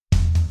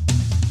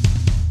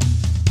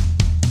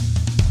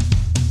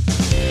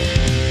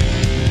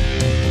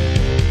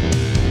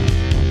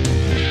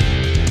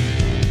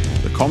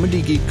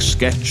Comedy Geek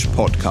Sketch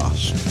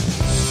Podcast.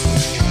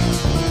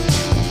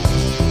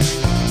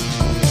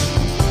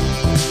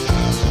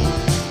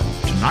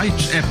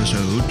 Tonight's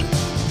episode,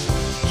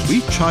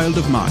 Sweet Child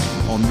of Mine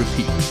on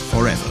repeat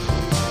forever.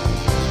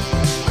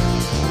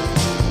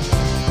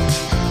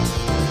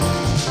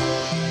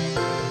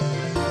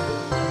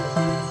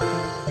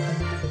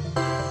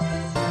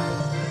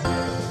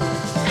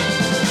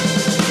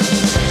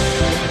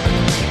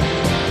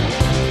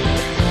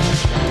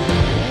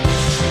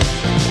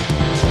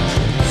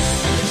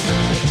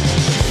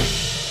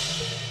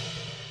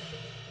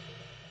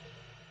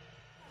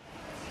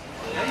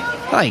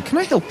 Hi, can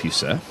I help you,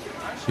 sir?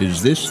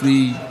 Is this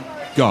the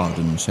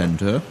garden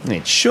centre?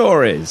 It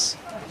sure is.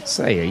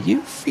 Say, are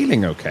you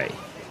feeling okay?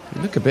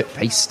 You look a bit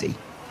pasty.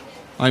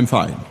 I'm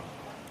fine.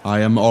 I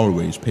am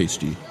always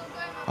pasty.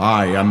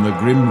 I am the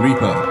Grim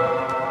Reaper.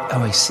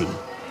 Oh, I see.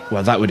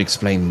 Well, that would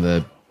explain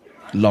the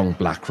long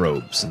black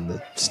robes and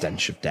the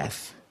stench of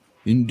death.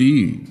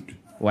 Indeed.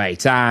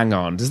 Wait, hang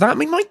on. Does that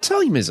mean my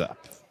time is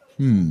up?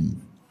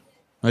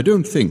 I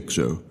don't think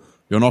so.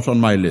 You're not on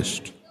my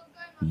list.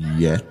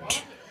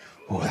 Yet.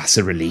 Oh, that's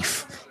a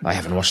relief. I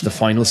haven't watched the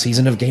final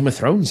season of Game of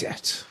Thrones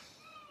yet.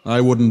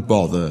 I wouldn't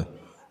bother.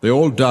 They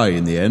all die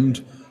in the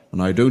end, and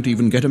I don't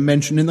even get a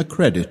mention in the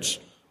credits.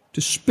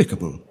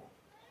 Despicable.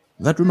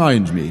 That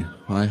reminds me,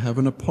 I have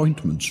an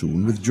appointment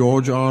soon with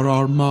George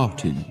R.R.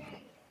 Martin.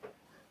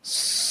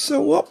 So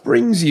what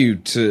brings you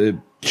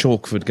to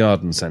Chalkford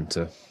Garden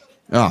Centre?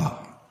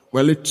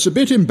 Well, it's a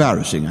bit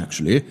embarrassing,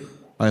 actually.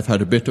 I've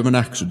had a bit of an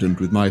accident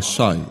with my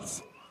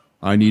scythe.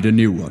 I need a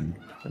new one.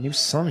 A new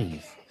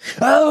scythe?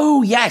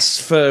 Oh,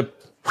 yes, for...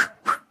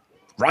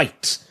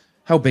 Right.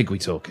 How big we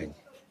talking?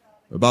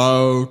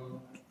 About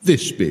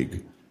this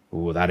big.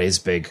 Oh, that is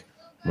big.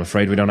 I'm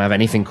afraid we don't have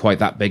anything quite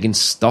that big in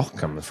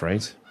stock, I'm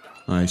afraid.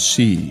 I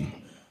see.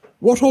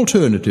 What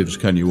alternatives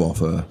can you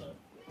offer?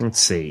 Let's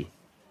see.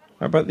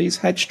 How about these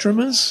hedge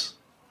trimmers?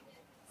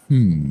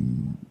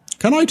 Can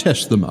I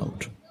test them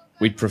out?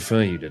 We'd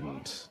prefer you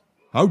didn't.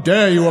 How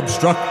dare you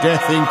obstruct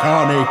death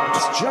incarnate?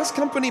 It's just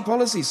company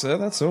policy, sir,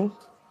 that's all.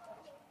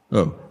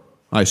 Oh,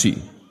 I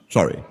see.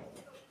 Sorry.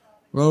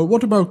 Well,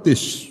 what about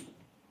this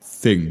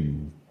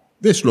thing?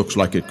 This looks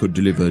like it could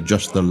deliver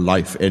just the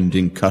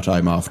life-ending cut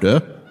I'm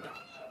after.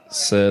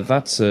 Sir,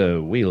 that's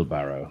a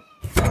wheelbarrow.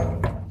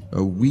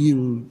 A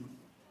wheelbarrow?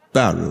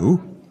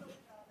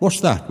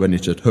 What's that when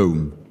it's at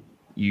home?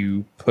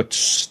 You put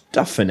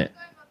stuff in it,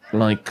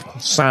 like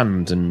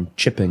sand and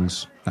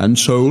chippings. And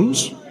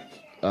souls?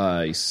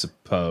 I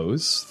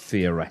suppose,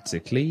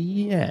 theoretically,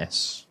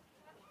 yes.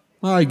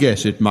 I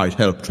guess it might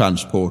help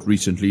transport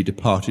recently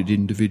departed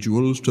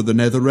individuals to the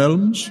nether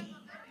realms.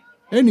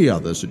 Any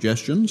other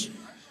suggestions?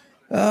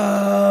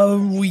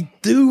 We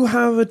do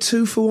have a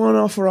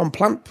 2-for-1 offer on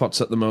plant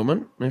pots at the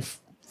moment, if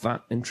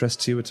that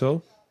interests you at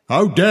all.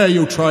 How dare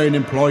you try and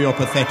employ your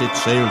pathetic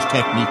sales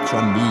techniques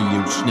on me,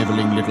 you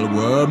snivelling little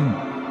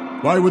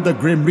worm? Why would the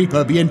Grim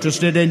Reaper be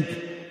interested in...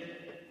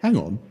 Hang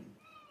on.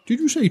 Did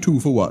you say 2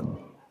 for 1?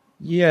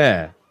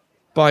 Yeah.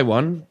 Buy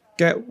one,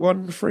 get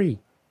one free.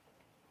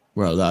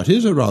 Well, that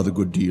is a rather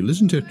good deal,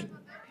 isn't it?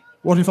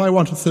 What if I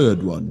want a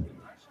third one?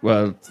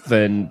 Well,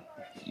 then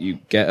you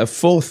get a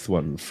 4th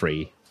one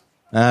free.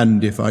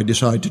 And if I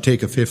decide to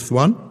take a 5th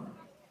one?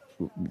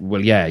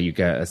 Well, yeah, you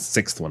get a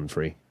 6th one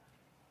free.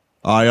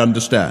 I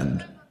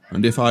understand.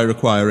 And if I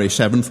require a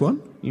 7th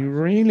one? You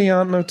really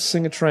aren't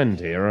noticing a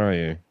trend here, are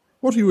you?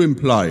 What are you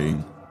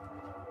implying?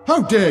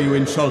 How dare you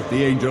insult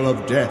the angel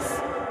of death?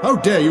 How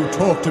dare you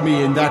talk to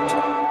me in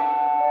that...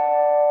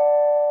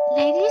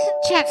 Ladies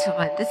and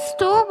gentlemen, the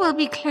store will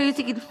be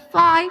closing in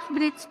 5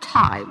 minutes'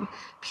 time.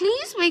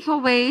 Please make your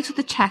way to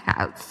the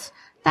checkouts.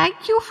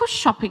 Thank you for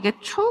shopping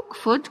at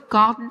Chalkford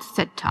Garden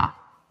Centre.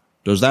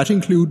 Does that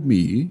include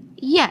me?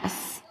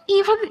 Yes,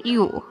 even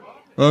you.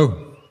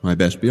 Oh, I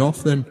best be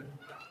off then.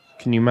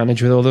 Can you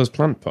manage with all those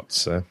plant pots,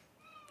 sir?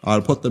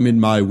 I'll put them in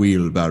my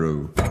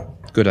wheelbarrow.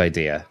 Good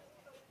idea.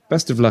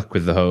 Best of luck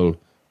with the whole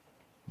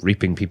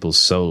reaping people's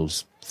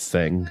souls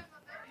thing.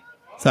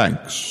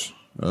 Thanks.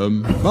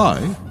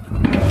 Bye.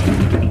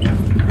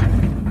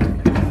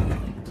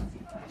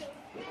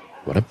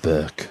 What a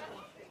Burke.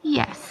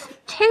 Yes,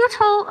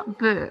 total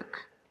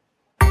Burke.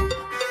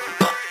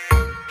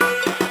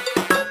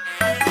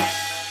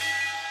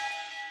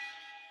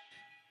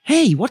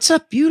 Hey, what's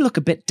up? You look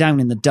a bit down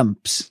in the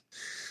dumps.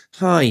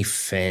 Hi,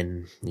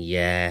 Finn.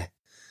 Yeah.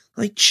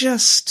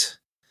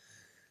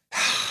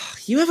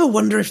 You ever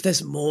wonder if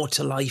there's more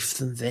to life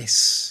than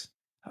this?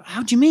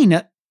 How do you mean?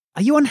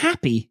 Are you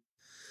unhappy?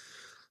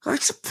 I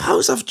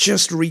suppose I've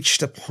just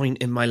reached a point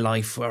in my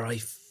life where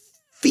I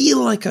feel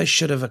like I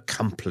should have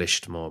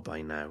accomplished more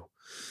by now.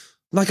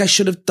 Like I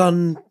should have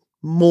done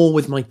more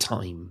with my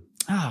time.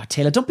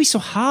 Taylor, don't be so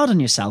hard on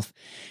yourself.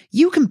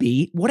 You can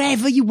be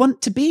whatever you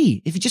want to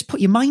be if you just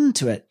put your mind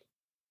to it.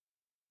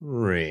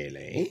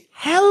 Really?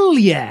 Hell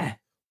yeah!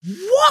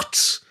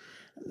 What?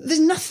 There's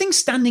nothing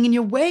standing in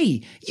your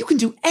way. You can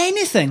do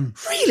anything.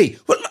 Really?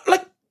 Well,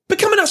 like,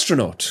 become an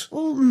astronaut?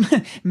 Well,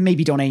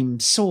 maybe don't aim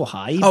so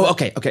high. Oh,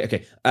 okay.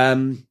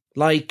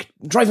 Like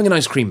driving an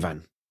ice cream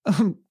van.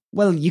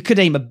 Well, you could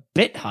aim a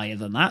bit higher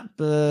than that,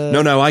 but...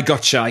 No, I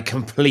gotcha. I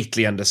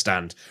completely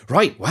understand.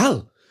 Right,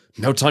 well,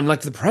 no time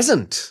like the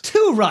present.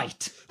 Too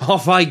right.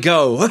 Off I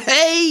go.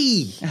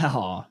 Hey!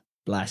 Oh,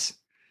 bless.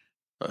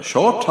 A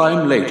short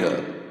time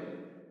later.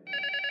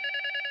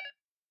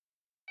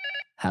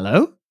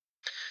 Hello?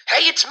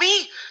 Hey, it's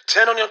me!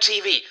 Turn on your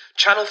TV.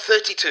 Channel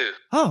 32.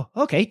 Oh,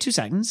 okay, 2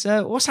 seconds.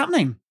 What's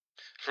happening?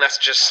 Let's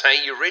just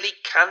say you really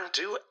can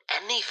do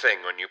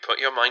anything when you put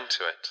your mind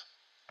to it.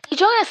 You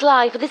join us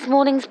live for this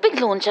morning's big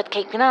launch at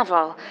Cape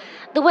Canaveral.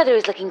 The weather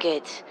is looking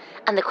good,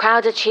 and the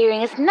crowd are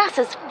cheering as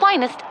NASA's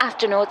finest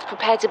astronauts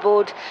prepare to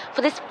board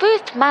for this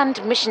first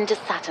manned mission to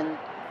Saturn.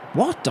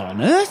 What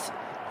on earth?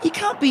 You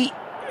can't be...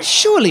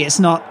 Surely it's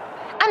not...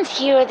 And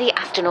here are the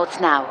astronauts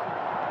now.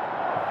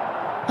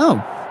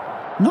 Oh,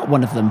 not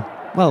one of them.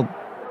 Well,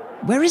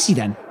 where is he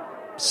then?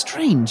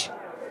 Strange.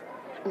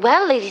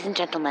 Well, ladies and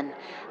gentlemen,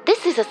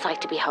 this is a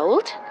sight to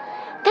behold.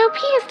 There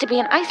appears to be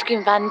an ice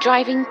cream van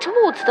driving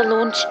towards the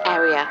launch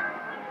area.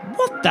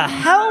 What the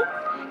hell?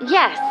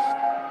 Yes,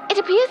 it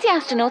appears the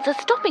astronauts are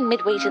stopping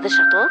midway to the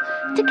shuttle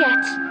to get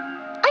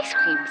ice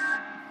creams.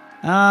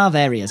 Ah,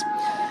 there he is.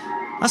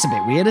 That's a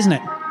bit weird, isn't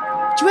it?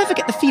 Do you ever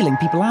get the feeling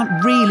people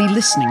aren't really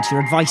listening to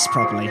your advice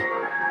properly?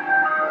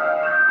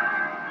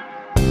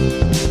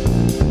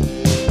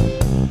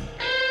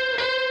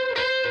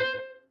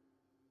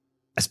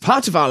 As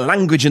part of our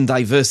language and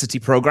diversity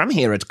program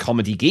here at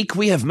Comedy Geek,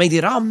 we have made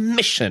it our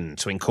mission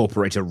to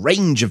incorporate a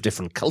range of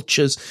different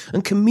cultures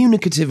and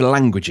communicative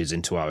languages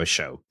into our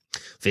show.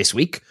 This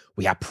week,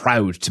 we are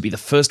proud to be the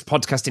first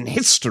podcast in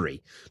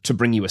history to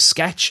bring you a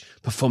sketch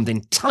performed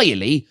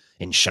entirely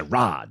in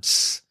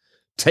charades.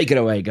 Take it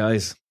away,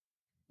 guys.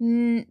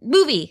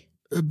 Movie.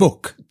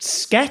 Book.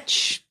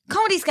 Sketch?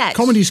 Comedy sketch.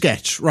 Comedy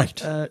sketch,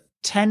 right.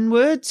 10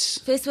 words?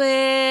 First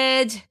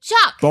word.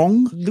 Shark.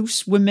 Bong.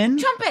 Loose women?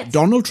 Trumpet.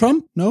 Donald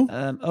Trump? No.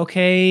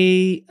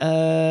 Okay,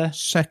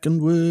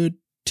 Second word.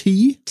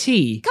 Tea.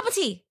 tea. Cup of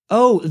tea.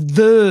 Oh,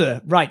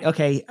 the... Right,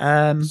 okay,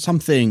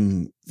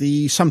 Something.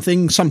 The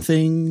something.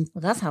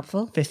 Well, that's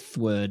helpful. 5th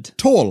word.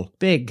 Tall.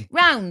 Big.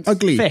 Round.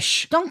 Ugly.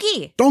 Fish.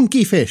 Donkey.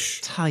 Donkey fish.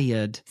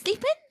 Tired.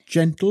 Sleeping.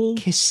 Gentle.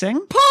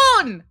 Kissing?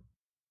 Porn.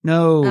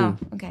 No. Oh,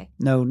 okay.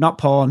 No, not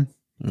porn.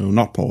 No,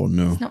 not porn,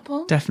 no. Not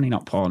porn. Definitely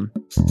not porn.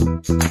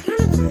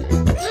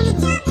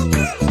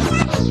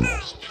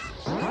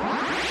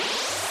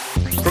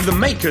 From the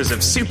makers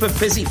of Super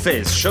Fizzy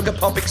Fizz, Sugar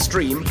Pop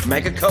Extreme,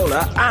 Mega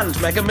Cola, and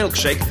Mega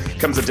Milkshake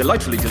comes a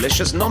delightfully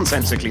delicious,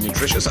 nonsensically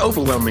nutritious,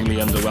 overwhelmingly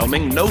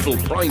underwhelming, Nobel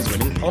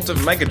Prize-winning pot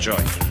of Mega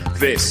Joy.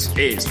 This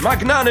is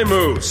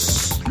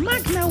Magnanimous!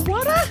 Magna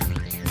water?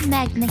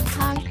 Magna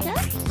Carta?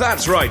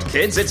 That's right,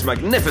 kids, it's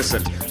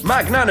magnificent.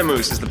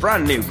 Magnanimous is the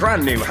brand new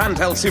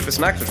handheld super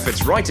snack that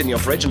fits right in your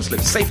fridge and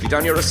slips safely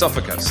down your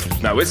esophagus.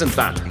 Now, isn't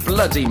that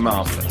bloody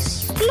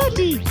marvellous?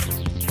 Bloody.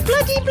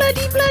 Bloody,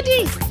 bloody,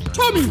 bloody.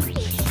 Tommy!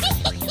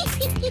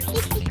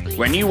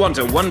 When you want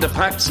a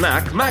wonder-packed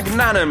snack,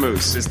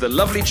 Magnanimous is the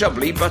lovely,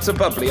 jubbly,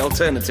 butter-bubbly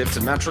alternative to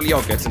natural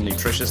yogurt and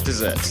nutritious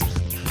desserts.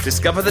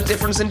 Discover the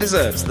difference in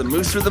desserts, the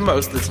mousse with the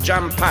most that's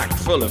jam-packed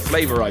full of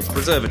flavorites,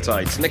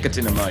 preservatives,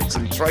 nicotinamides,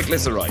 and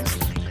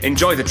triglycerides.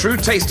 Enjoy the true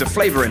taste of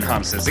flavor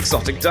enhancers,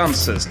 exotic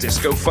dancers,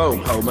 disco foam,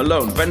 home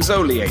alone,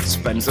 benzolates,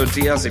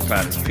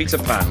 benzodiazepams, Peter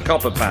Pan,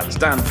 copper pans,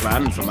 Dan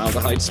Plan,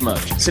 formaldehyde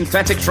smudge,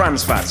 synthetic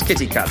trans fats,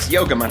 kitty cats,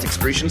 yoga mat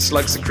excretion,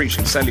 slug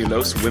secretion,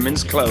 cellulose,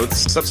 women's clothes,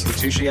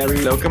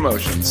 substitutionary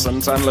locomotion,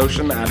 suntan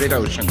lotion, added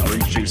ocean,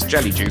 orange juice,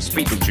 jelly juice,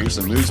 beetle juice,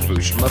 amuse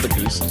bouche, mother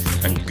goose,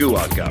 and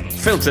guar gum.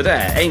 Filtered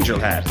air, angel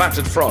hair,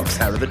 battered frogs,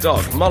 hair of the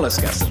dog,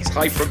 mollusk essence,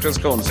 high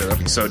fructose corn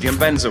syrup, sodium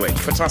benzoate,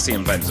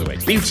 potassium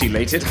benzoate,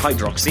 butylated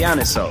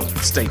hydroxyanisole,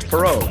 state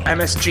parole,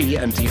 MSG,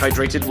 and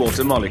dehydrated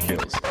water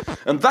molecules.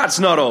 And that's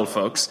not all,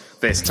 folks.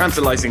 This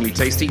tantalizingly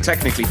tasty,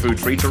 technically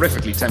food-free,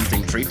 terrifically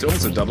tempting treat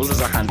also doubles as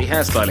a handy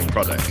hairstyling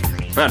product.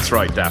 That's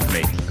right,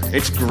 Daphne.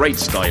 It's great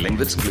styling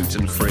that's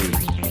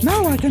gluten-free.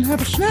 Now I can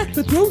have a snack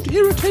that won't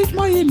irritate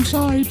my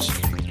insides.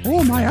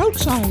 Or my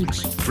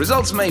outsides.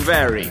 Results may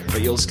vary,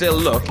 but you'll still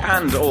look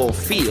and or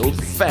feel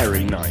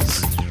very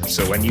nice.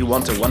 So when you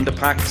want a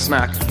wonder-packed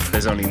snack,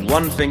 there's only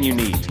one thing you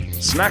need.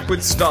 Snack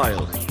with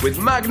style, with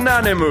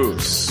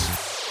Magnanimous.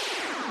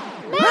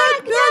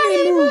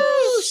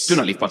 Magnanimous. Do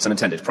not leave pots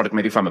unattended. Product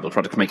may be flammable.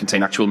 Product may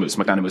contain actual mousse.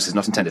 Magnanimous is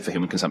not intended for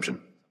human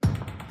consumption.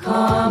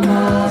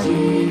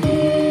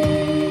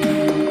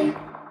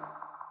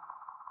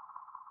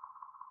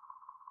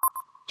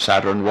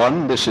 Saturn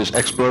 1, this is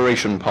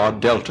Exploration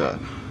Pod Delta,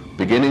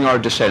 beginning our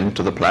descent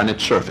to the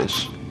planet's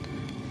surface.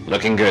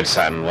 Looking good,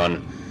 Saturn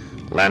 1.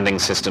 Landing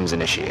systems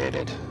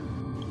initiated.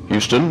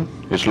 Houston,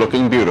 it's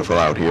looking beautiful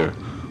out here.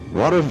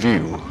 What a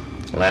view.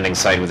 Landing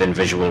site within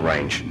visual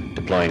range.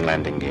 Deploying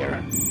landing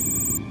gear.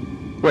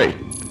 Wait,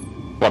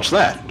 what's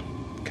that?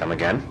 Come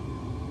again?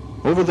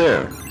 Over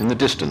there, in the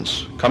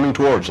distance, coming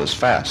towards us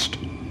fast.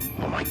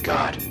 Oh my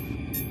god.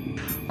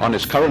 On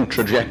its current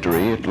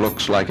trajectory, it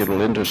looks like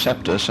it'll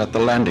intercept us at the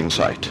landing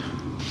site.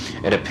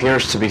 It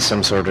appears to be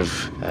some sort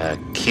of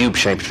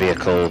cube-shaped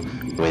vehicle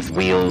with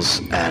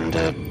wheels and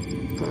a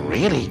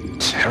really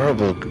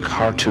terrible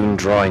cartoon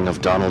drawing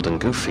of Donald and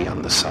Goofy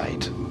on the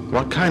side.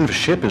 What kind of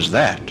ship is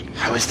that?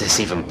 How is this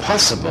even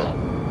possible?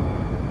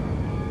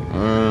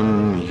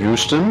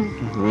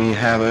 Houston, we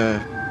have a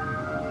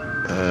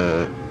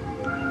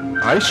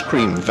ice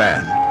cream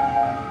van.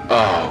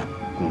 Oh,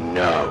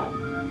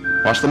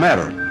 no. What's the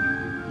matter?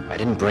 I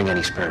didn't bring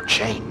any spare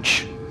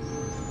change.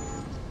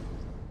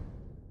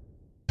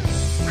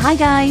 Hi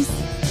guys!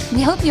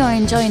 We hope you are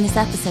enjoying this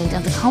episode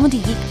of the Comedy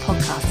Geek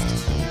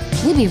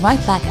podcast. We'll be right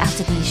back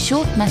after these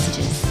short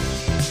messages.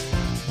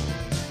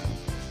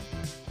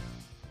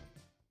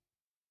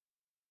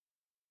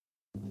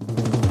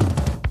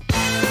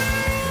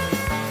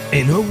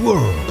 In a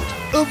world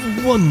of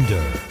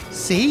wonder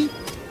See?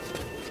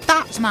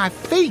 That's my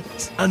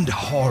feet. and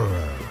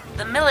horror,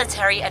 The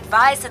military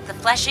advise that the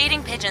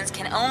flesh-eating pigeons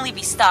can only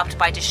be stopped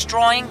by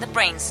destroying the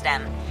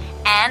brainstem,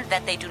 and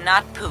that they do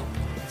not poop.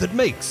 that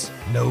makes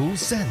no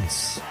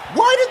sense.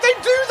 Why did they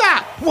do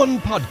that? One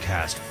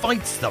podcast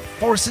fights the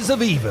forces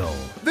of evil.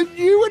 The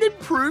new and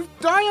improved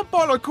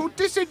diabolical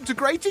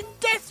disintegrating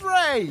death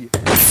ray.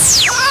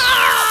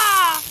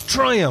 Ah!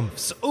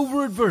 Triumphs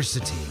over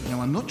adversity.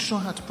 Now, I'm not sure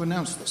how to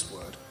pronounce this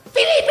word.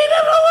 Boo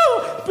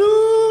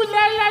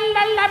la la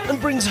la la. And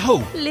brings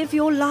hope, Live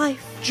your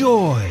life.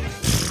 joy,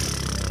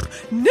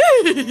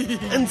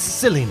 and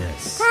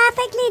silliness.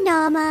 Perfectly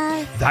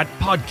normal. That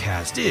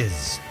podcast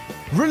is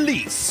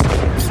Release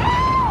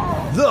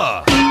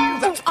the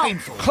That's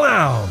painful.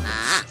 Clown.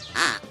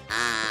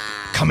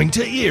 Coming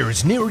to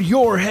ears near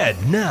your head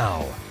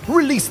now.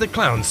 Release the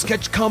Clown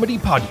sketch comedy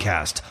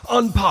podcast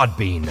on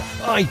Podbean,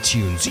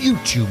 iTunes,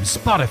 YouTube,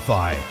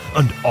 Spotify,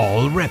 and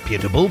all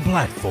reputable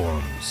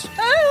platforms.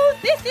 Oh,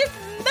 this is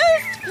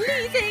most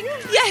pleasing.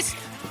 Yes,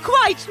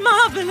 quite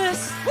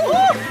marvellous.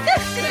 Ooh,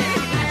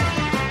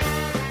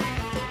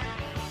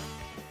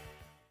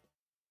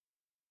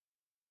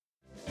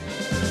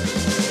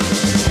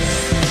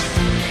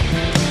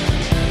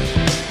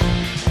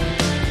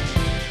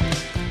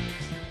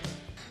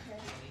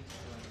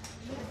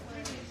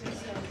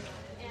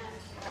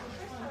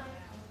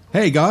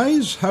 Hey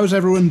guys, how's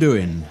everyone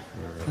doing?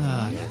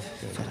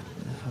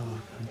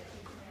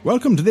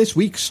 Welcome to this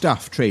week's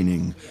staff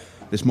training.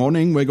 This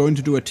morning we're going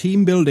to do a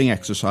team building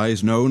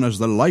exercise known as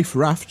the life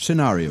raft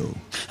scenario.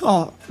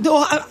 Oh,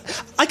 no,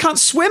 I can't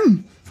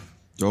swim.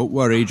 Don't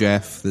worry,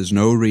 Jeff, there's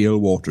no real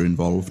water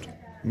involved.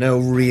 No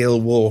real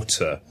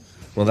water.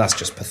 Well, that's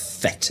just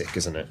pathetic,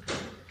 isn't it?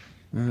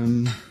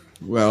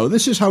 Well,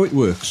 this is how it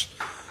works.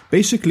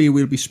 Basically,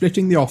 we'll be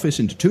splitting the office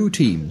into 2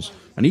 teams,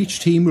 and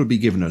each team will be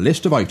given a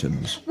list of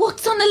items.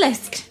 What's on the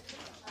list?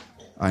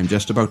 I'm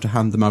just about to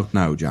hand them out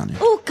now, Janet.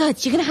 Oh,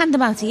 good. You're going to hand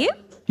them out, are you?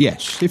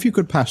 Yes, if you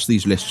could pass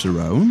these lists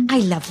around. I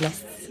love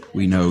lists.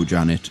 We know,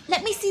 Janet.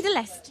 Let me see the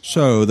list.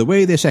 So, the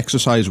way this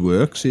exercise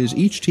works is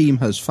each team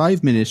has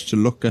 5 minutes to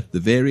look at the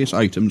various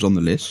items on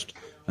the list,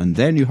 and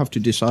then you have to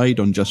decide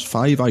on just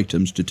 5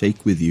 items to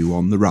take with you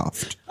on the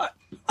raft.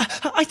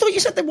 I thought you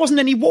said there wasn't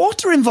any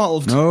water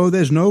involved. No,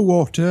 there's no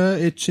water,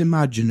 it's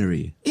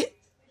imaginary.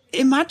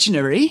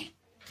 Imaginary?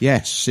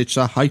 Yes, it's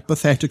a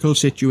hypothetical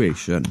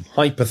situation.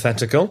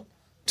 Hypothetical.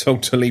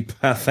 Totally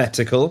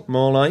pathetical,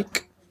 more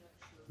like.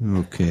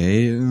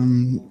 Okay,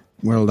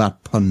 well,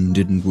 that pun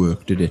didn't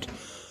work, did it?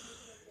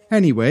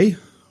 Anyway,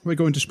 we're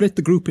going to split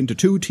the group into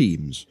 2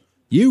 teams.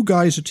 You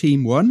guys are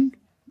team 1,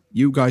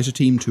 you guys are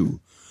team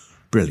 2.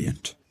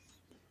 Brilliant.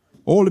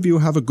 All of you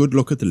have a good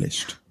look at the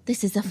list.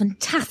 This is a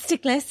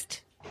fantastic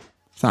list.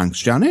 Thanks,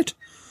 Janet.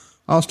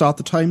 I'll start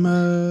the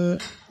timer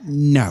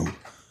now.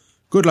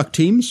 Good luck,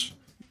 teams.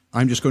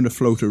 I'm just going to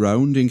float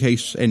around in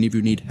case any of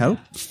you need help.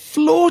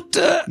 Float?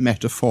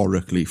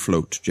 Metaphorically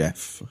float, Jeff.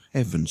 For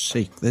heaven's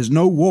sake, there's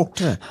no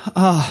water.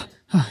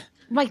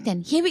 Right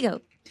then, here we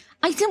go.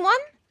 Item 1,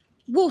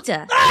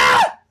 water.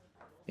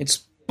 It's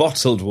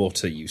bottled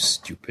water, you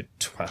stupid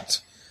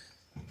twat.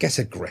 Get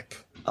a grip.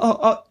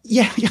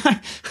 Yeah,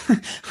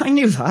 I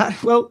knew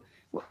that. Well,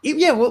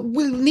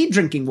 we'll need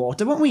drinking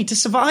water, won't we, to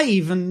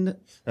survive and...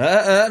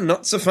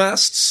 Not so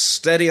fast.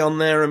 Steady on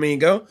there,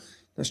 amigo.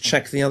 Let's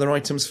check the other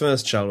items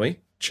first, shall we?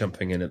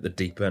 Jumping in at the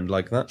deep end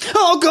like that.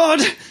 Oh,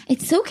 God!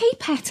 It's okay,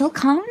 Petal.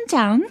 Calm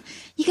down.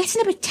 You're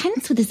getting a bit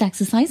tense with this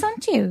exercise,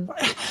 aren't you?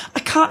 I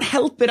can't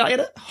help it. I had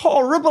a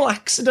horrible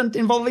accident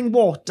involving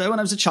water when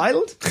I was a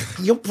child.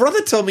 Your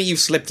brother told me you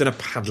slipped in a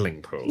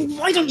paddling pool.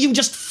 Why don't you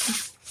just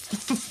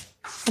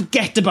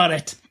forget about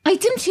it?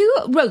 Item 2,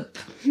 rope.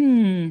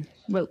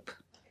 Rope.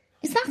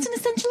 Is that an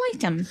essential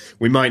item?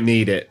 We might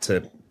need it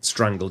to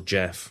strangle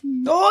Jeff.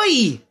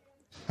 Oi!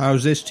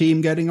 How's this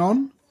team getting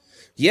on?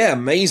 Yeah,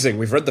 amazing.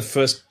 We've read the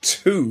first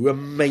 2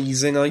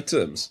 amazing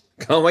items.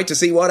 Can't wait to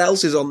see what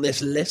else is on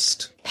this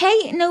list.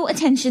 Pay no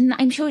attention.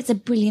 I'm sure it's a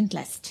brilliant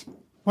list.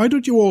 Why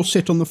don't you all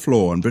sit on the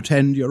floor and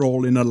pretend you're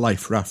all in a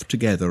life raft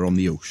together on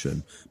the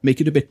ocean? Make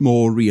it a bit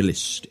more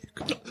realistic.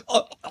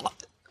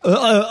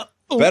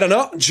 Better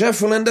not.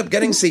 Jeff will end up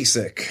getting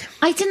seasick.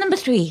 Item number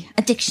 3,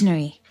 a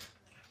dictionary.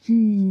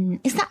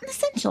 Is that an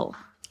essential?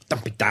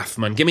 Don't be daft,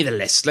 man. Give me the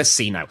list. Let's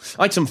see now.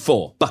 Item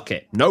 4,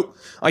 bucket. Nope.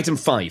 Item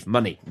 5,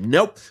 money.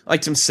 Nope.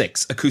 Item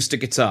 6, acoustic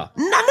guitar.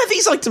 None of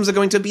these items are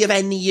going to be of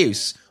any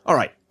use. All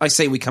right, I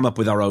say we come up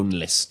with our own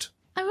list.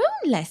 Our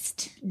own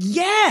list?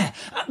 Yeah,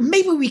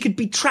 maybe we could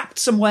be trapped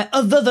somewhere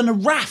other than a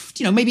raft.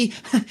 Maybe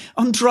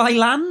on dry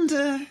land.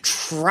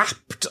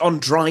 Trapped on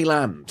dry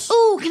land?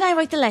 Oh, can I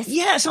write the list?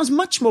 Yeah, it sounds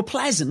much more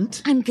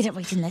pleasant. I'm good at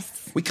writing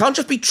lists. We can't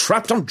just be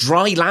trapped on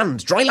dry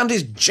land. Dry land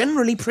is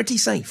generally pretty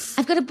safe.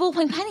 I've got a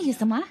ballpoint pen here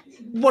somewhere.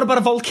 What about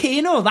a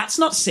volcano? That's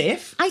not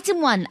safe.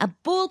 Item 1, a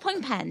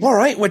ballpoint pen. All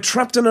right, we're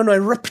trapped in an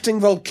erupting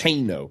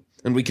volcano,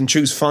 and we can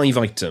choose 5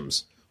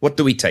 items. What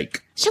do we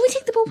take? Shall we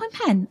take the ballpoint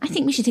pen? I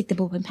think we should take the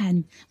ballpoint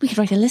pen. We could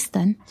write a list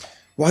then.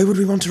 Why would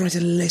we want to write a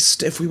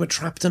list if we were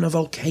trapped in a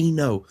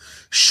volcano?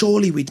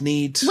 Surely we'd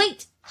need...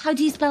 Wait, how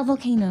do you spell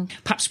volcano?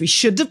 Perhaps we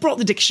should have brought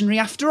the dictionary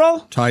after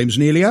all. Time's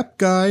nearly up,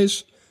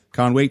 guys.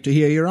 Can't wait to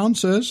hear your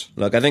answers.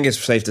 Look, I think it's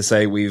safe to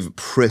say we've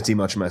pretty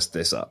much messed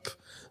this up.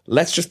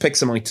 Let's just pick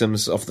some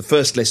items off the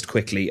first list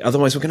quickly,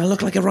 otherwise we're going to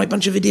look like a right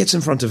bunch of idiots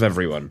in front of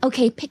everyone.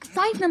 Okay, pick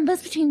 5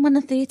 numbers between 1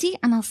 and 30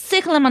 and I'll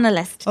circle them on a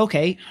list.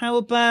 Okay, how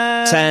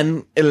about...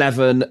 10,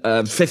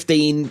 11,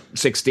 15,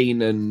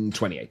 16 and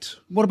 28.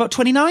 What about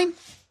 29?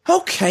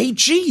 Okay,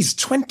 geez,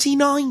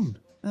 29.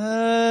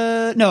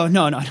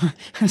 No.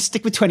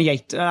 Stick with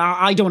 28.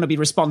 I don't want to be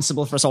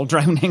responsible for us all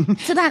drowning.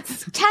 So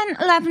that's 10,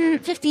 11,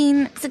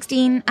 15,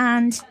 16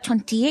 and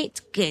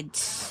 28. Good.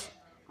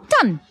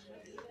 Done.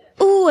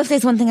 Ooh, if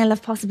there's one thing I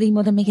love possibly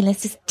more than making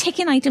lists, is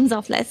ticking items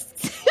off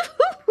lists.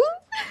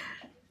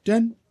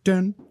 Dun,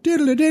 dun,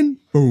 diddle-a-din.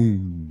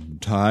 Boom.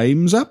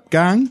 Time's up,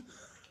 gang.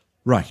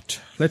 Right,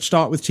 let's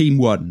start with Team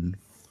 1.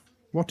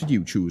 What did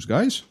you choose,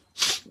 guys?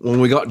 Well,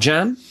 we got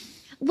Jan.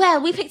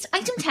 Well, we picked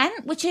item 10,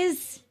 which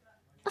is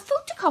a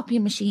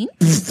photocopying machine.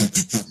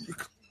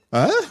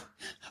 Huh?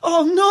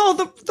 Oh no,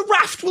 the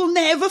raft will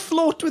never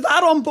float with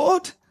that on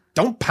board.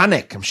 Don't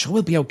panic, I'm sure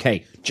we'll be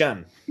okay.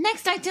 Jan.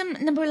 Next item,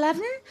 number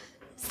 11,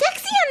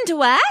 sexy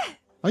underwear.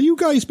 Are you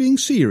guys being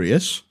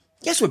serious?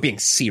 Yes, we're being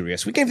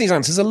serious. We gave these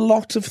answers a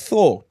lot of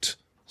thought.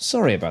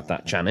 Sorry about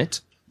that,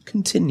 Janet.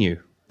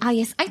 Continue. Ah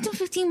yes, item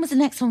 15 was the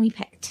next one we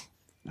picked.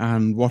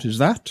 And what is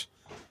that?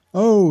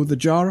 Oh, the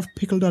jar of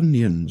pickled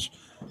onions.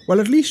 Well,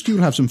 at least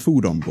you'll have some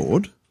food on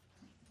board.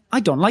 I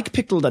don't like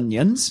pickled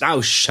onions.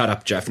 Oh, shut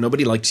up, Jeff.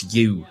 Nobody likes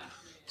you.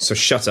 So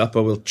shut up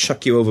or we'll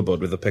chuck you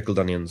overboard with the pickled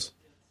onions.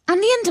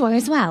 And the underwear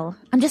as well.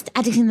 I'm just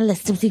editing the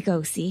list as we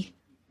go, see?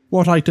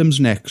 What item's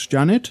next,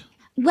 Janet?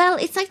 Well,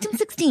 it's item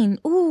 16.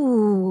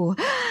 Ooh,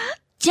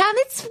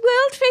 Janet's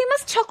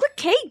world-famous chocolate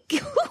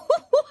cake.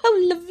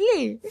 How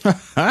lovely.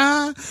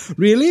 Ha!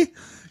 Really?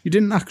 You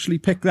didn't actually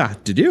pick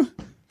that, did you?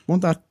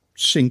 Won't that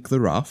sink the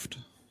raft?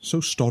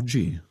 So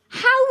stodgy.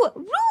 How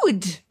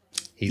rude.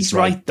 He's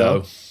right,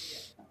 though.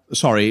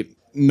 Sorry,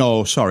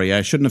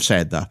 I shouldn't have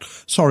said that.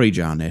 Sorry,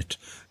 Janet.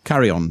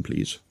 Carry on,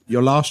 please.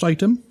 Your last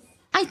item?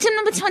 Item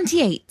number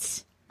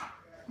 28.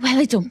 Well,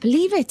 I don't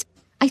believe it.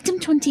 Item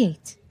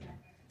 28.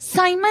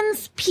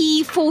 Simon's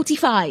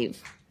P45.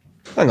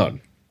 Hang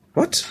on.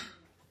 What?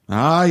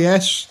 Ah,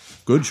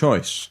 yes. Good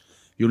choice.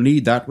 You'll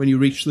need that when you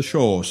reach the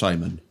shore,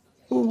 Simon.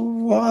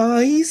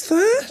 Why is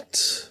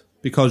that?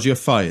 Because you're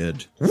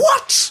fired.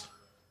 What?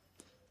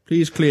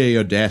 Please clear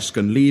your desk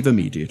and leave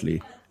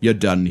immediately. You're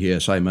done here,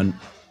 Simon.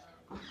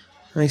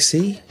 I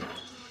see.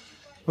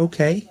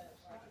 Okay.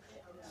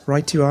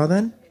 Right you are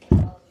then.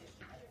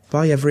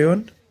 Bye,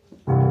 everyone.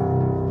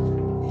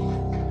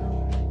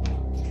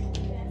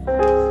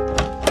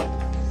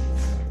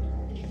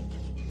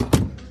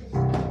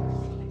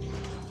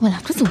 Well,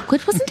 that was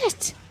awkward, wasn't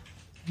it?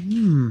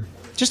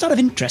 Just out of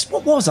interest,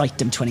 what was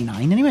item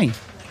 29 anyway?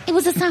 It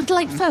was a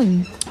satellite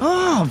phone.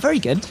 Oh, very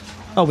good.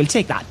 Oh, we'll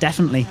take that,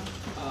 definitely.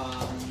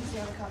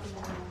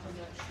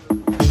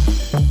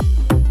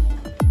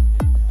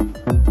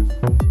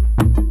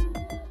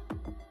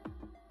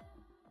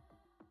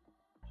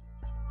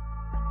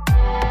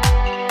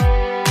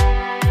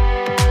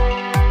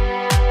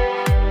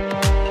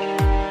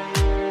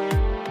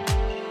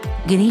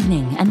 Good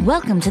evening and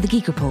welcome to the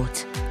Geek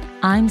Report.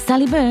 I'm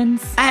Sally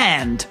Burns.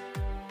 And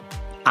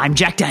I'm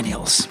Jack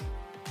Daniels.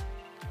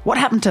 What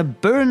happened to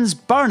Burns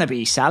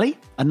Barnaby, Sally?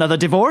 Another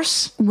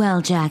divorce? Well,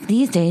 Jack,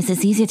 these days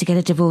it's easier to get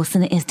a divorce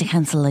than it is to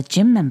cancel a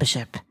gym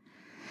membership.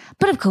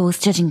 But of course,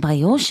 judging by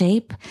your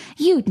shape,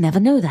 you'd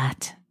never know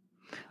that.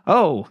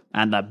 Oh,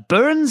 and the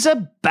Burns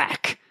are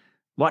back.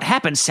 What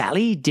happened,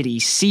 Sally? Did he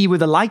see you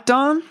with the light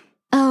on?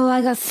 Oh,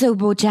 I got so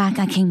bored, Jack,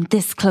 I came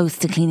this close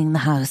to cleaning the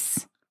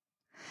house.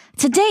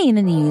 Today in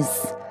the news,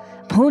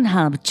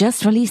 Pornhub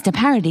just released a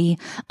parody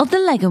of the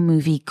Lego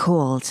movie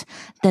called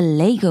The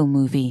Lego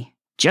Movie.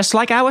 Just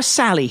like our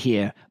Sally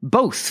here,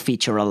 both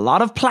feature a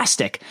lot of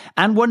plastic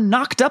and were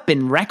knocked up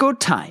in record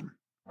time.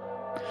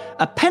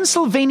 A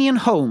Pennsylvanian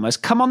home has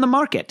come on the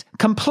market,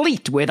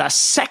 complete with a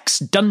sex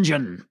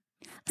dungeon.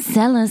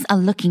 Sellers are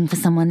looking for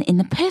someone in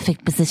the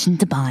perfect position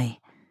to buy.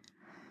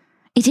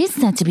 It is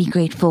said to be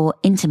great for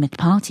intimate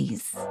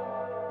parties.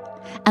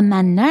 A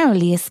man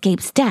narrowly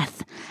escapes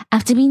death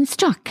after being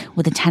struck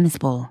with a tennis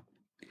ball.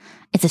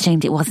 It's a shame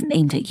it wasn't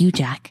aimed at you,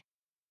 Jack.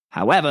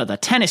 However, the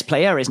tennis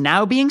player is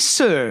now being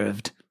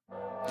served.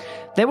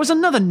 There was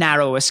another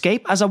narrow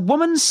escape as a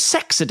woman's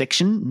sex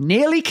addiction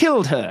nearly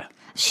killed her.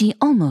 She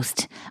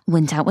almost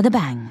went out with a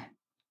bang.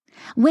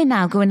 We're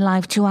now going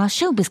live to our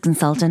showbiz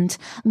consultant,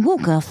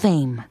 Walker of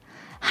Fame.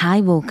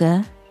 Hi,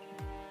 Walker.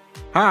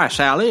 Hi,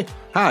 Sally.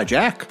 Hi,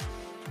 Jack.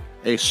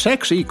 A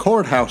sexy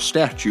courthouse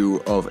statue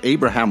of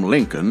Abraham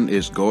Lincoln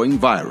is going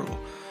viral.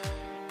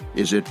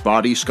 Is it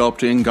body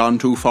sculpting gone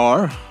too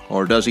far,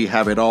 or does he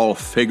have it all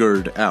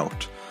figured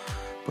out?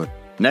 But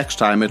next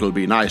time it'll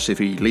be nice if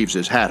he leaves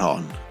his hat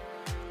on.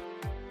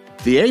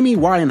 The Amy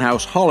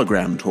Winehouse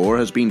hologram tour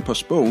has been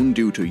postponed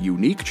due to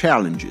unique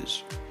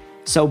challenges.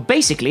 So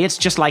basically it's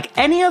just like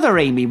any other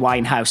Amy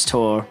Winehouse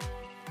tour.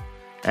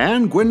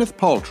 And Gwyneth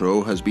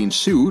Paltrow has been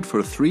sued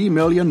for $3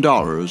 million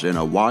in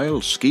a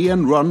wild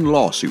ski-and-run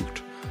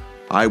lawsuit.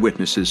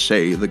 Eyewitnesses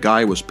say the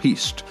guy was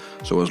pieced,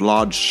 so has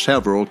lodged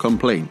several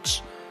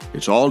complaints.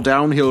 It's all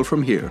downhill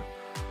from here.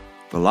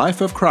 The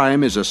life of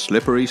crime is a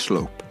slippery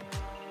slope.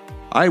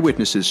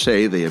 Eyewitnesses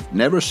say they have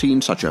never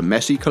seen such a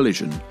messy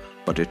collision,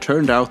 but it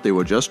turned out they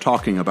were just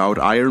talking about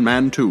Iron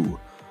Man 2.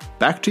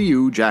 Back to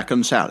you, Jack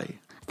and Sally.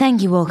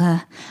 Thank you,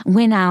 Walker.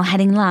 We're now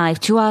heading live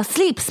to our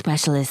sleep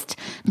specialist,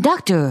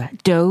 Dr.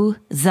 Doe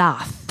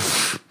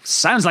Zoff.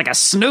 Sounds like a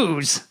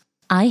snooze.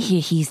 I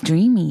hear he's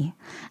dreamy.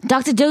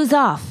 Dr. Doe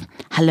Zoff,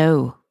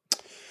 hello.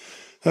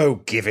 Oh,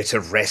 give it a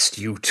rest,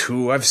 you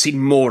two. I've seen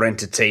more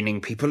entertaining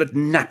people at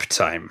nap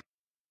time.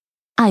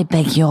 I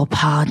beg your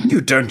pardon? You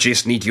don't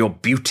just need your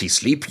beauty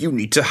sleep, you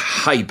need to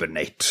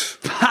hibernate.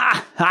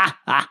 Ha ha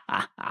ha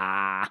ha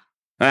ha.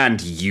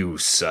 And you,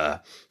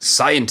 sir.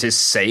 Scientists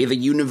say the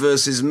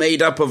universe is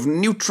made up of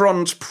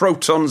neutrons,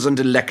 protons, and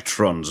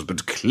electrons,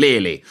 but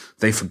clearly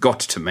they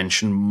forgot to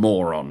mention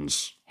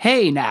morons.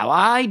 Hey now,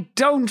 I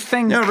don't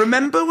think... Now,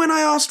 remember when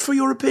I asked for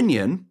your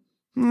opinion?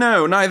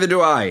 No, neither do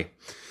I.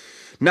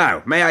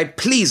 Now, may I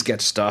please get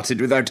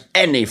started without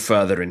any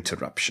further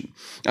interruption?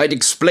 I'd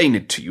explain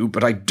it to you,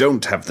 but I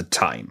don't have the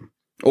time.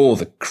 Or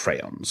the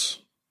crayons.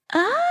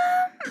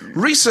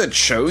 Research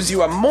shows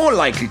you are more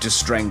likely to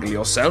strangle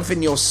yourself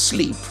in your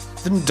sleep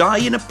than die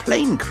in a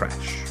plane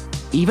crash.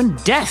 Even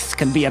death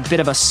can be a bit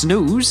of a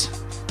snooze.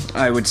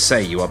 I would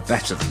say you are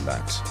better than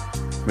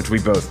that, but we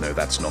both know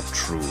that's not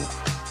true.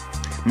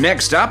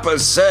 Next up, a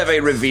survey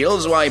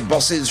reveals why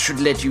bosses should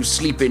let you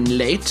sleep in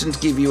late and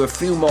give you a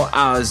few more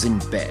hours in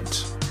bed.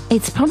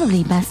 It's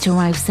probably best to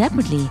arrive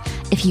separately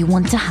if you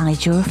want to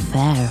hide your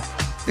affair.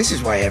 This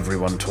is why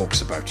everyone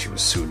talks about you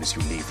as soon as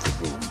you leave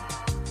the room.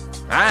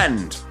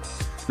 And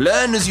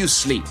learn as you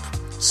sleep.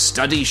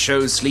 Study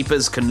shows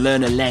sleepers can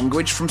learn a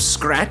language from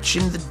scratch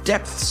in the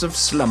depths of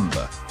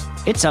slumber.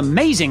 It's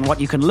amazing what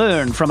you can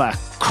learn from a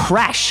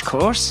crash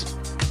course.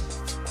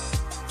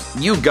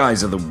 You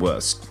guys are the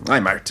worst.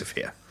 I'm out of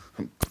here.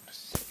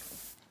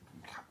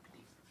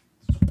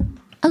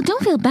 Oh,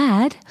 don't feel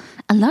bad.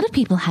 A lot of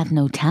people have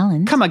no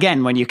talent. Come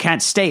again when you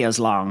can't stay as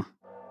long.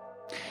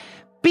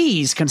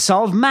 Bees can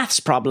solve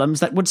maths problems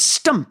that would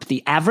stump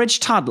the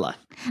average toddler.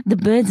 The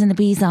birds and the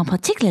bees are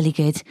particularly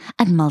good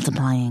at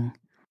multiplying.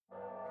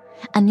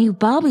 A new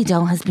Barbie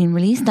doll has been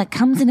released that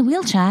comes in a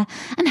wheelchair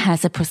and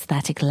has a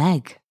prosthetic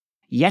leg.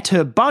 Yet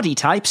her body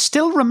type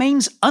still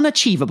remains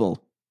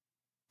unachievable.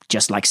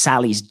 Just like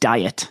Sally's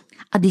diet.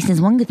 At least there's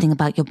one good thing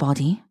about your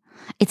body.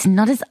 It's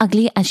not as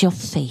ugly as your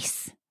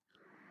face.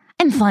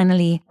 And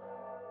finally,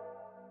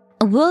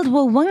 a World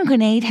War I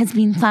grenade has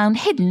been found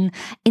hidden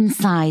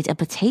inside a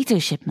potato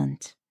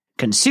shipment.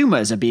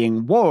 Consumers are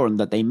being warned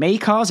that they may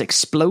cause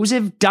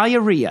explosive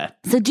diarrhea.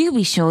 So do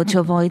be sure to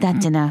avoid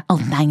that dinner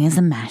of bangers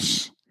and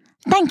mash.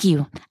 Thank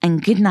you,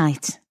 and good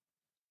night.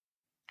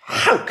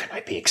 How can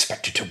I be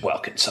expected to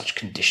work in such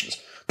conditions?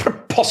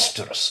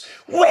 Preposterous!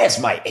 Where's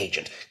my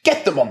agent?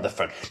 Get them on the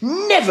phone.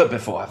 Never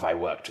before have I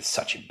worked with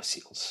such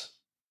imbeciles.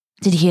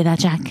 Did you hear that,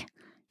 Jack?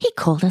 He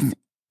called us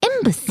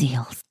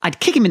imbeciles. I'd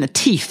kick him in the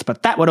teeth,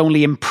 but that would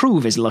only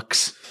improve his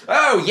looks.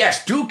 Oh,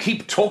 yes, do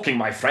keep talking,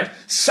 my friend.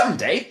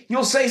 Someday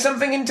you'll say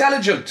something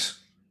intelligent.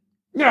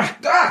 Get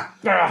him,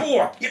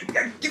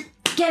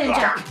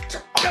 Jack.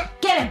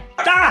 Get him.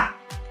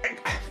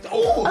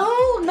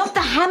 Oh, not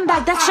the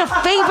handbag. That's your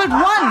favourite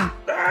one.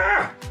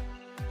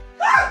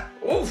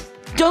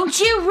 Don't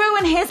you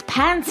ruin his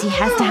pants. He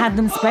has to have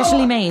them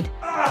specially made.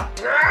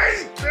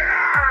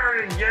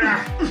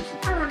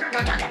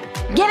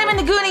 Get him in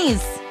the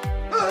Goonies.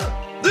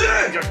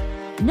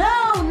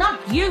 No, not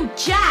you,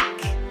 Jack.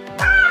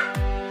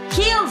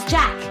 Heels,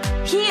 Jack.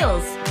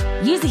 Heels.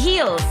 Use the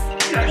heels.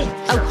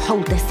 Oh,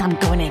 hold this. I'm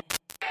going in.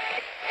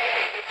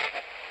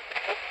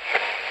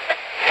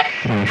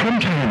 From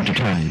time to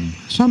time,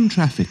 some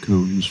traffic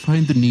cones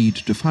find the need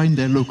to find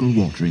their local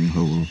watering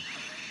hole.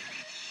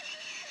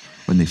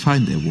 When they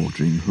find their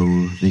watering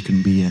hole, they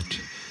can be at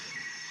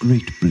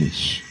great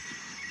bliss.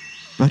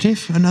 But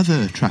if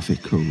another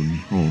traffic cone,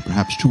 or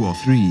perhaps 2 or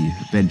 3,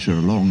 venture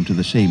along to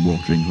the same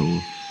watering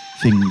hole,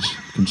 things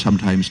can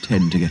sometimes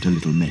tend to get a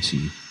little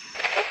messy.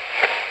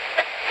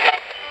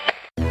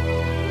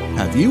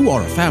 Have Have you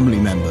or a family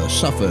member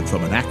suffered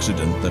from an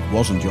accident that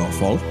wasn't your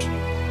fault?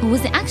 Or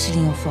was it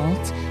actually your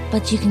fault,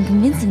 but you can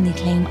convincingly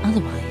claim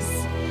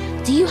otherwise?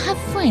 Do you have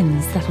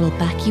friends that will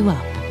back you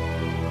up?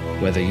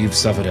 Whether you've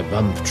suffered a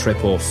bump,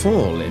 trip or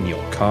fall in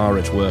your car,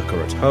 at work or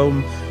at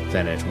home,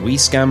 then at We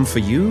Scam For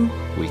You,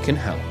 we can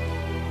help.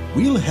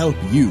 We'll help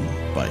you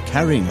by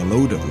carrying a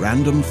load of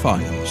random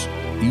files,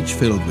 each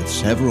filled with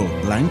several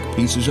blank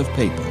pieces of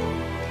paper.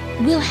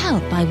 We'll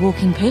help by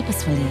walking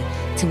purposefully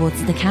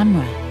towards the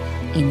camera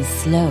in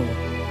slow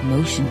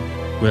motion.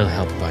 We'll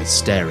help by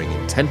staring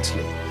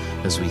intently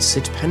as we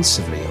sit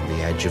pensively on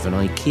the edge of an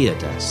IKEA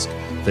desk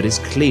that is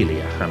clearly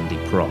a handy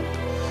prop,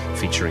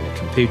 featuring a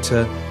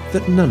computer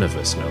that none of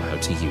us know how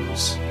to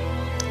use.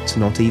 It's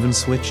not even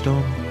switched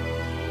on.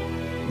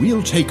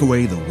 We'll take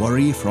away the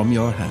worry from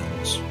your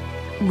hands.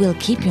 We'll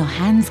keep your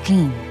hands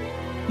clean.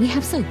 We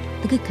have soap,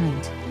 the good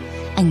kind,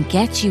 and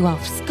get you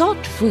off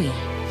scot-free.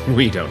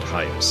 We don't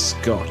hire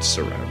Scots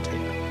around here.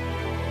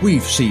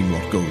 We've seen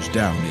what goes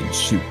down in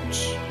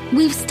suits.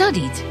 We've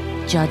studied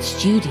Judge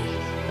Judy.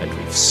 And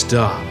we've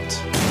starred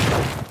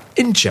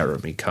in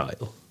Jeremy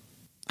Kyle.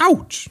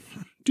 Ouch!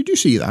 Did you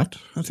see that?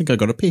 I think I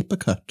got a paper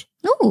cut.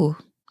 Oh,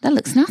 that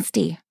looks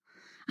nasty.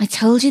 I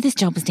told you this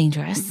job was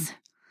dangerous.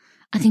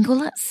 I think all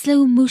that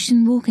slow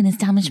motion walking has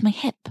damaged my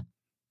hip.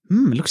 It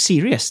looks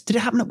serious. Did it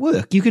happen at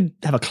work? You could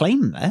have a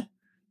claim there.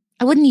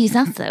 I wouldn't use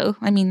that though.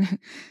 I mean,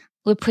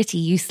 we're pretty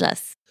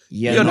useless.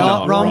 You're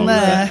not wrong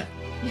there.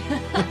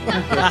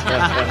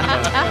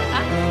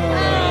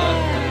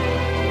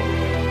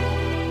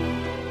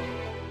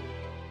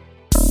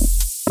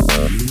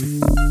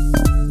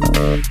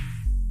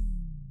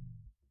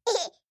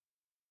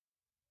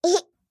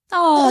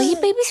 Oh, your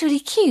baby's really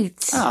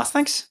cute. Ah,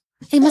 thanks.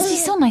 It must be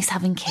so nice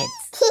having kids.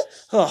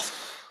 Oh,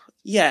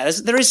 yeah,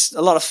 there is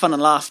a lot of fun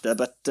and laughter,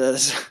 but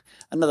there's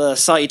another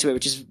side to it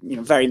which is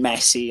very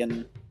messy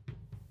and...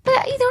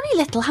 But they're only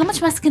little. How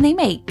much mess can they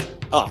make?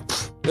 Oh,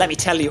 let me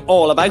tell you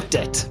all about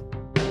it.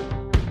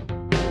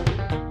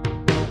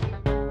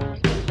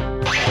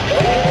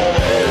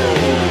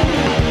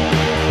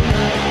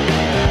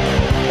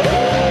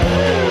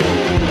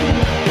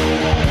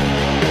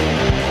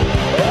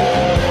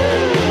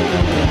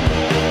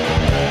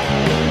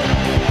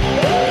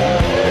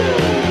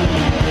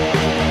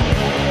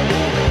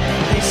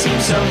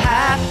 So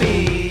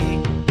happy,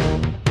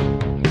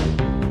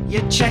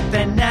 you check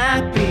their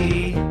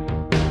nappy,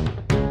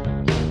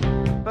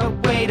 but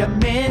wait a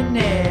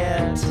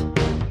minute,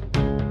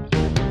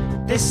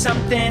 there's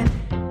something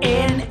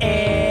in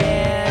it.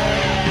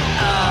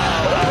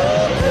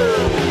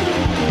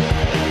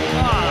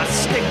 That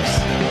stinks.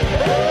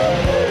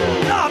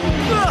 Oh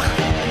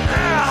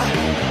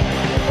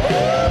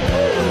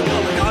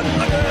my God,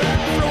 I'm gonna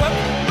throw up.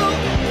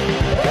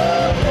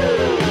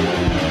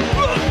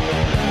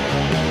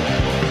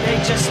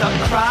 Just stop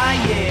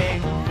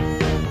crying.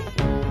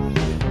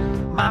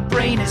 My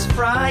brain is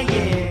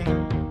frying.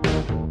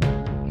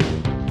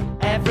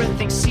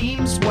 Everything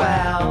seems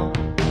well,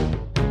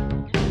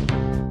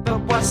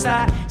 but what's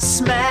that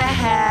smell?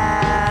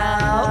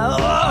 Oh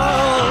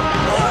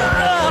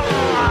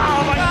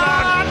my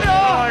God! No!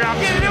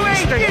 Get it away!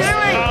 Get it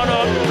away!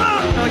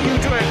 No, you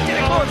do it! Get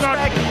it close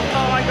back!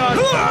 Oh my God!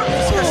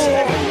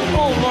 Disgusting!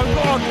 Oh my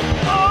God!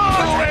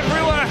 Oh,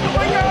 everywhere! Oh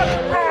my God!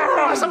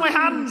 It's on my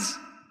hands!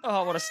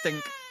 Oh, what a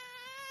stink.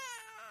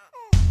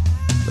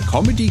 The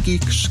Comedy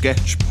Geek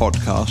Sketch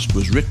Podcast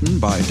was written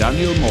by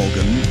Daniel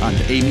Morgan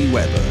and Amy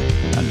Webber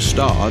and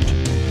starred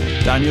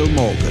Daniel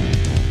Morgan,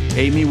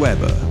 Amy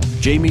Webber,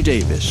 Jamie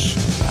Davis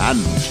and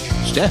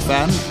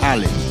Stefan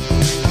Allen.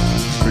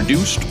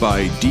 Produced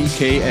by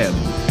DKM.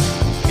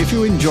 If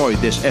you enjoyed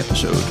this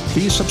episode,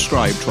 please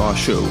subscribe to our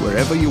show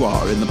wherever you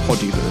are in the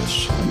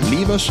Podiverse and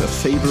leave us a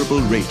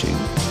favourable rating.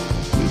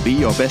 We'll be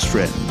your best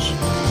friends.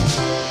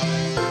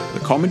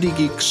 Comedy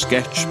Geek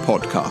Sketch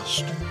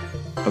Podcast.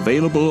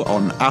 Available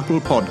on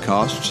Apple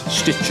Podcasts,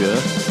 Stitcher,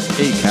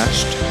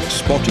 Acast,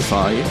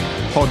 Spotify,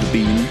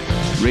 Podbean,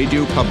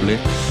 Radio Public,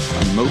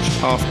 and most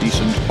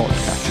half-decent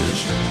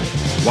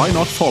podcatchers. Why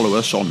not follow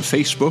us on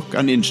Facebook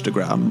and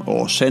Instagram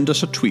or send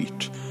us a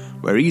tweet?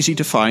 We're easy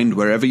to find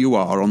wherever you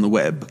are on the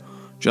web.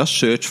 Just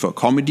search for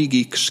Comedy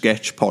Geek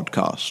Sketch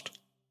Podcast.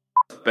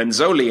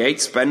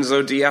 Benzoliates,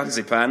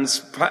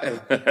 benzodiazepams.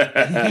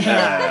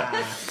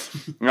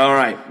 All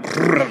right.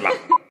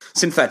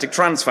 Synthetic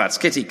trans fats,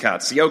 kitty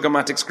cats,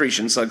 yogomat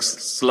excretion, slug.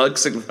 Slug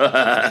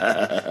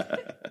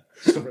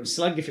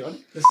if you want.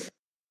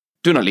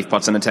 Do not leave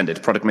pots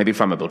unattended. Product may be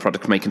flammable.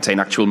 Product may contain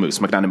actual mousse.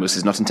 Magnanimous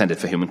is not intended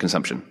for human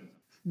consumption.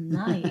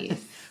 Nice.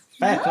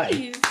 Fair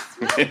play.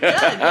 Well done.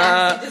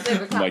 Yes, you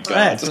deserve a clap.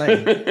 Oh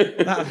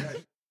my God.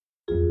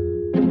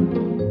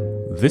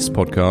 This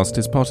podcast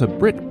is part of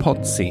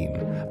Britpod Scene,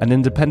 an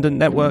independent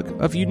network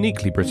of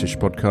uniquely British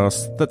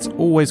podcasts that's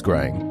always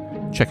growing.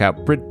 Check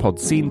out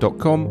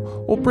BritpodScene.com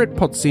or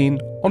BritpodScene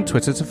on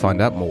Twitter to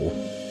find out more.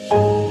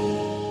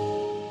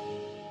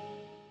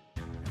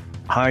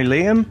 Hi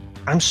Liam,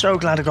 I'm so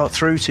glad I got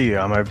through to you.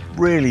 I'm a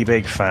really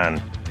big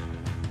fan.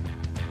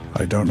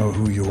 I don't know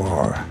who you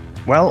are.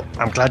 Well,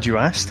 I'm glad you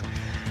asked.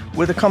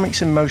 We're the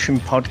Comics in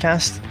Motion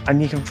podcast,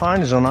 and you can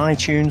find us on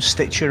iTunes,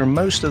 Stitcher, and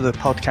most of the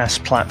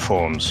podcast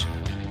platforms.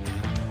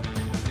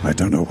 I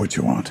don't know what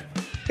you want.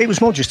 It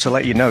was more just to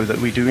let you know that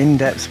we do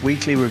in-depth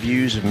weekly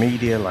reviews of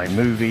media like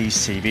movies,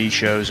 TV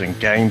shows, and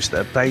games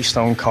that are based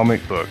on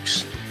comic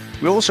books.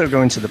 We also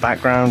go into the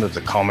background of the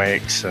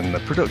comics and the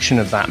production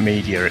of that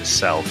media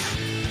itself.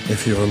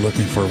 If you're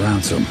looking for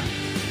ransom,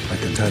 I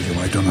can tell you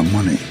I don't have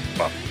money.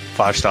 Well,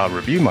 5-star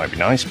review might be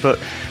nice, but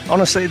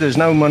honestly, there's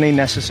no money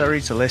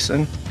necessary to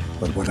listen.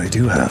 But what I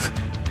do have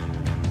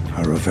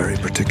are a very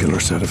particular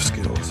set of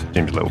skills.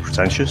 Seems a little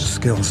pretentious.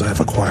 Skills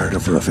I've acquired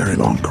over a very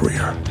long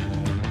career.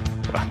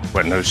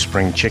 We're no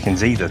spring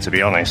chickens either, to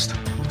be honest.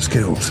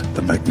 Skills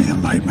that make me a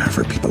nightmare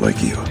for people like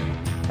you.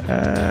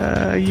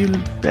 Are you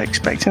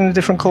expecting a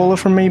different caller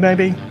from me,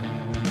 maybe?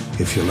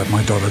 If you let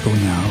my daughter go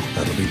now,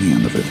 that'll be the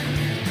end of it.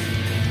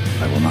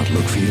 I will not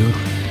look for you.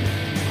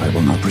 I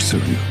will not pursue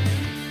you.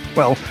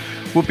 Well,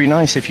 would be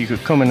nice if you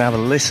could come and have a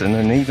listen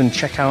and even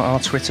check out our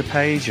Twitter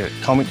page at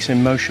Comics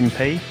in Motion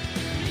P.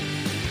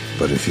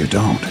 But if you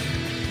don't,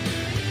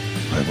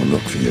 I will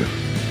look for you.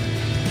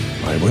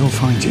 I will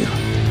find you.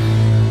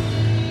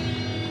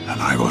 And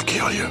I will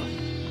kill you.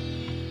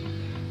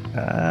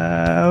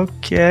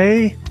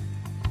 Okay.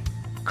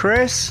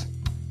 Chris,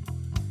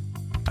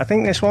 I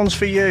think this one's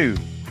for you.